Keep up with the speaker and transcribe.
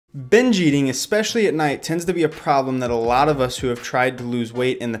Binge eating, especially at night, tends to be a problem that a lot of us who have tried to lose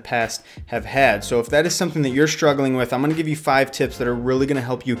weight in the past have had. So if that is something that you're struggling with, I'm going to give you 5 tips that are really going to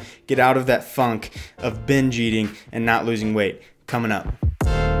help you get out of that funk of binge eating and not losing weight. Coming up.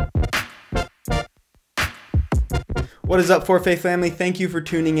 What is up, 4Faith family? Thank you for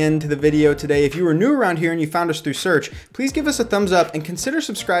tuning in to the video today. If you are new around here and you found us through search, please give us a thumbs up and consider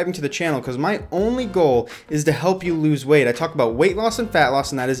subscribing to the channel, because my only goal is to help you lose weight. I talk about weight loss and fat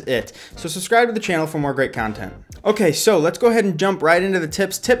loss, and that is it. So subscribe to the channel for more great content. Okay, so let's go ahead and jump right into the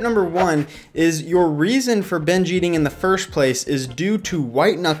tips. Tip number 1 is your reason for binge eating in the first place is due to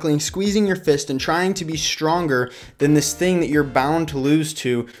white knuckling, squeezing your fist, and trying to be stronger than this thing that you're bound to lose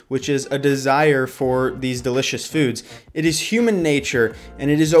to, which is a desire for these delicious foods. It is human nature,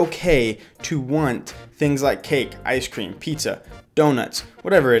 and it is okay to want things like cake, ice cream, pizza, donuts,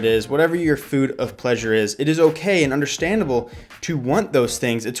 whatever it is, whatever your food of pleasure is. It is okay and understandable to want those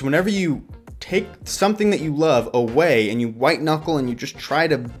things. It's whenever you take something that you love away and you white knuckle and you just try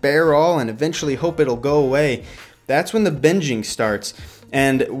to bear all and eventually hope it'll go away. That's when the binging starts.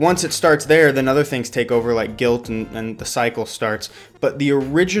 And once it starts there, then other things take over, like guilt, and the cycle starts. But the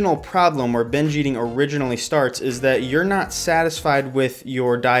original problem where binge eating originally starts is that you're not satisfied with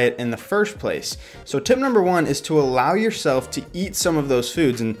your diet in the first place. So tip number 1 is to allow yourself to eat some of those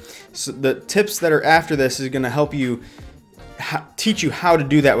foods. And so the tips that are after this is going to help you teach you how to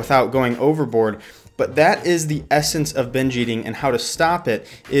do that without going overboard. But that is the essence of binge eating, and how to stop it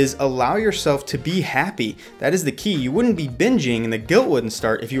is allow yourself to be happy. That is the key. You wouldn't be binging and the guilt wouldn't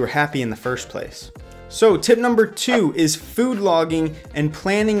start if you were happy in the first place. So tip number 2 is food logging and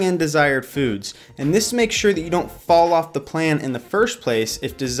planning in desired foods. And this makes sure that you don't fall off the plan in the first place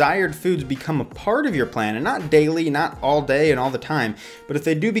if desired foods become a part of your plan, and not daily, not all day and all the time, but if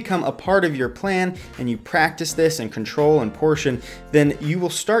they do become a part of your plan and you practice this and control and portion, then you will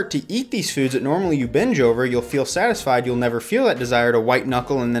start to eat these foods that normally you binge over. You'll feel satisfied. You'll never feel that desire to white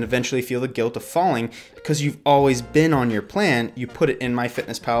knuckle and then eventually feel the guilt of falling, because you've always been on your plan. You put it in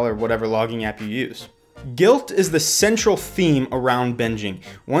MyFitnessPal or whatever logging app you use. Guilt is the central theme around binging.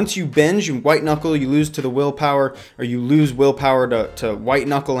 Once you binge, you white knuckle, you lose to the willpower, or you lose willpower to white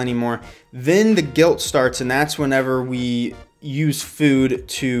knuckle anymore, then the guilt starts, and that's whenever we use food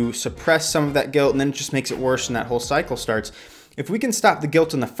to suppress some of that guilt, and then it just makes it worse and that whole cycle starts. If we can stop the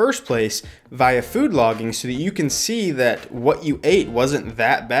guilt in the first place via food logging, so that you can see that what you ate wasn't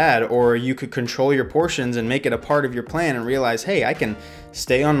that bad, or you could control your portions and make it a part of your plan and realize, hey, I can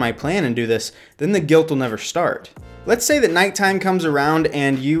stay on my plan and do this, then the guilt will never start. Let's say that nighttime comes around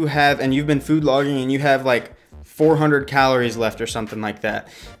and you've been food logging and you have like 400 calories left or something like that.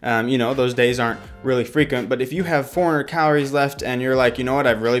 You know, those days aren't really frequent, but if you have 400 calories left and you're like, you know what,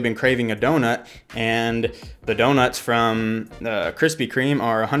 I've really been craving a donut, and the donuts from Krispy Kreme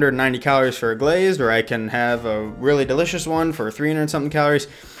are 190 calories for a glazed, or I can have a really delicious one for 300 something calories.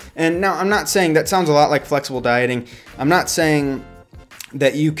 And now I'm not saying that sounds a lot like flexible dieting. I'm not saying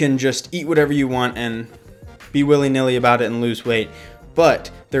that you can just eat whatever you want and be willy-nilly about it and lose weight,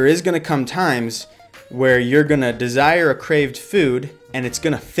 but there is going to come times where you're gonna desire a craved food and it's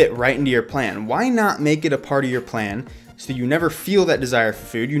gonna fit right into your plan. Why not make it a part of your plan so you never feel that desire for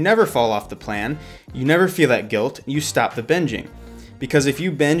food, you never fall off the plan, you never feel that guilt, you stop the binging? Because if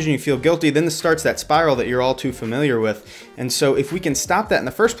you binge and you feel guilty, then this starts that spiral that you're all too familiar with. And so if we can stop that in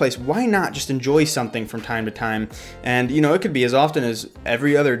the first place, why not just enjoy something from time to time? And you know, it could be as often as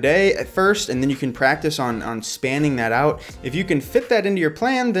every other day at first, and then you can practice on spanning that out. If you can fit that into your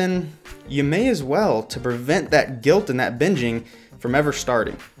plan, then you may as well, to prevent that guilt and that binging from ever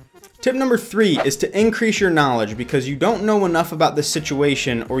starting. Tip number 3 is to increase your knowledge, because you don't know enough about this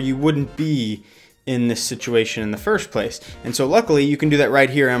situation or you wouldn't be in this situation in the first place. And so luckily you can do that right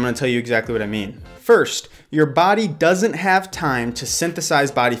here. I'm going to tell you exactly what I mean. First, your body doesn't have time to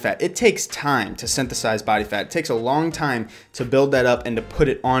synthesize body fat. It takes time to synthesize body fat. It takes a long time to build that up and to put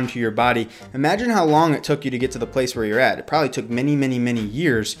it onto your body. Imagine how long it took you to get to the place where you're at. It probably took many, many, many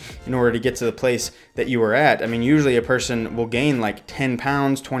years in order to get to the place that you were at. I mean, usually a person will gain like 10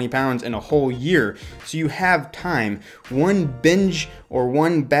 pounds, 20 pounds in a whole year. So you have time. One binge or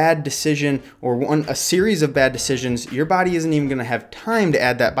one bad decision or a series of bad decisions, your body isn't even going to have time to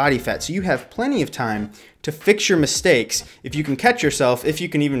add that body fat. So you have plenty of time to fix your mistakes, if you can catch yourself, if you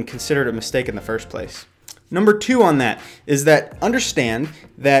can even consider it a mistake in the first place. Number 2 on that is that understand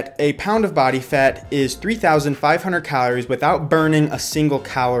that a pound of body fat is 3,500 calories without burning a single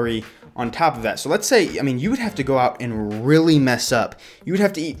calorie on top of that. So let's say, I mean, you would have to go out and really mess up. You would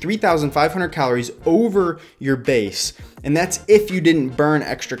have to eat 3,500 calories over your base. And that's if you didn't burn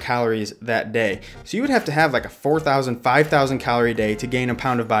extra calories that day. So you would have to have like a 4,000, 5,000 calorie day to gain a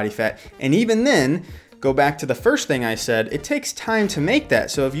pound of body fat. And even then, go back to the first thing I said, it takes time to make that.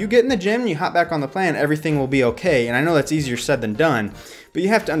 So if you get in the gym and you hop back on the plan, everything will be okay. And I know that's easier said than done, but you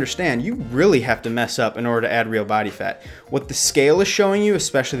have to understand, you really have to mess up in order to add real body fat. What the scale is showing you,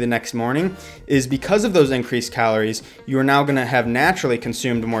 especially the next morning, is because of those increased calories, you are now gonna have naturally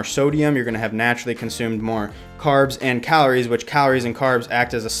consumed more sodium, you're gonna have naturally consumed more carbs and calories, which calories and carbs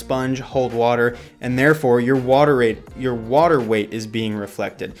act as a sponge, hold water, and therefore your water weight is being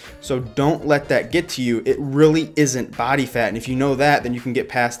reflected. So don't let that get to you. It really isn't body fat. And if you know that, then you can get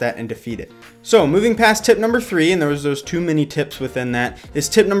past that and defeat it. So moving past tip number 3, and there was those too many tips within that, is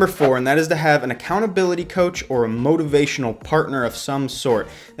tip number 4, and that is to have an accountability coach or a motivational partner of some sort.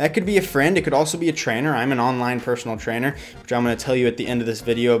 That could be a friend, it could also be a trainer. I'm an online personal trainer, which I'm gonna tell you at the end of this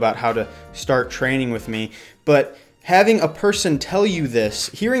video about how to start training with me. But having a person tell you this,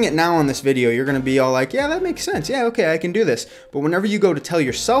 hearing it now on this video, you're gonna be all like, yeah, that makes sense. Yeah, okay, I can do this. But whenever you go to tell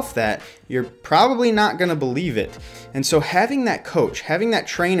yourself that, you're probably not gonna believe it. And so having that coach, having that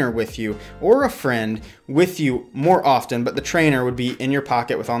trainer with you, or a friend with you more often, but the trainer would be in your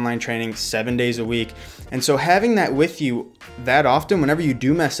pocket with online training 7 days a week. And so having that with you that often, whenever you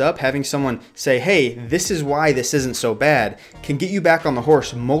do mess up, having someone say, hey, this is why this isn't so bad, can get you back on the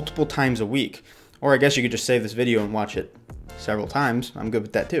horse multiple times a week. Or I guess you could just save this video and watch it several times. I'm good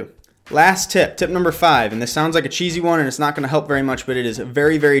with that too. Last tip, tip number 5, and this sounds like a cheesy one and it's not gonna help very much, but it is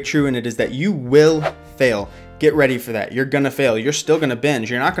very, very true, and it is that you will fail. Get ready for that. You're gonna fail. You're still gonna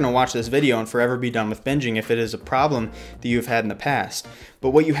binge. You're not gonna watch this video and forever be done with binging if it is a problem that you've had in the past.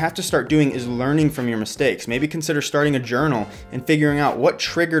 But what you have to start doing is learning from your mistakes. Maybe consider starting a journal and figuring out what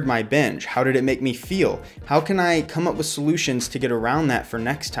triggered my binge. How did it make me feel? How can I come up with solutions to get around that for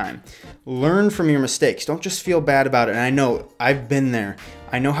next time? Learn from your mistakes. Don't just feel bad about it. And I know I've been there.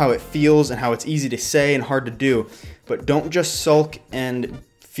 I know how it feels and how it's easy to say and hard to do, but don't just sulk and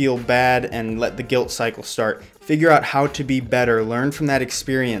feel bad and let the guilt cycle start. Figure out how to be better. Learn from that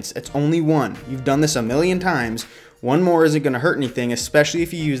experience. It's only one. You've done this a million times. One more isn't going to hurt anything, especially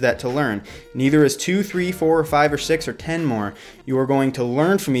if you use that to learn. Neither is 2, 3, 4, or 5, or 6, or 10 more. You are going to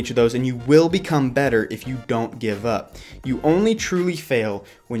learn from each of those, and you will become better if you don't give up. You only truly fail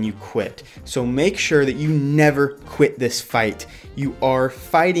when you quit. So make sure that you never quit this fight. You are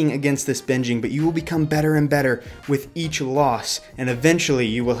fighting against this binging, but you will become better and better with each loss, and eventually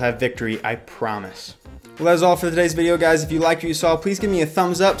you will have victory, I promise. Well, that's all for today's video, guys. If you liked what you saw, please give me a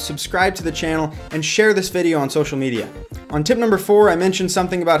thumbs up, subscribe to the channel, and share this video on social media. On tip number 4, I mentioned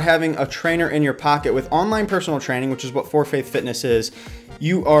something about having a trainer in your pocket. With online personal training, which is what For Faith Fitness is,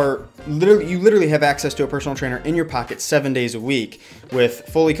 you literally have access to a personal trainer in your pocket 7 days a week with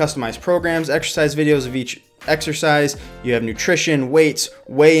fully customized programs, exercise videos of each exercise, you have nutrition, weights,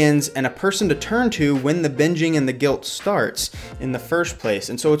 weigh-ins, and a person to turn to when the binging and the guilt starts in the first place.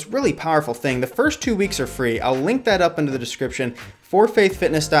 And so it's a really powerful thing. The first 2 weeks are free. I'll link that up into the description,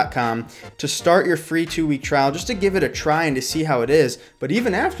 forfaithfitness.com, to start your free 2-week trial, just to give it a try and to see how it is. But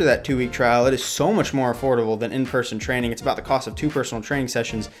even after that 2-week trial, it is so much more affordable than in-person training. It's about the cost of 2 personal training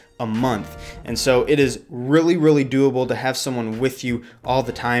sessions a month. And so it is really, really doable to have someone with you all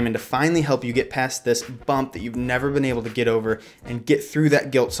the time and to finally help you get past this bump that you've never been able to get over and get through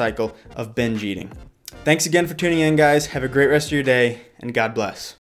that guilt cycle of binge eating. Thanks again for tuning in, guys. Have a great rest of your day, and God bless.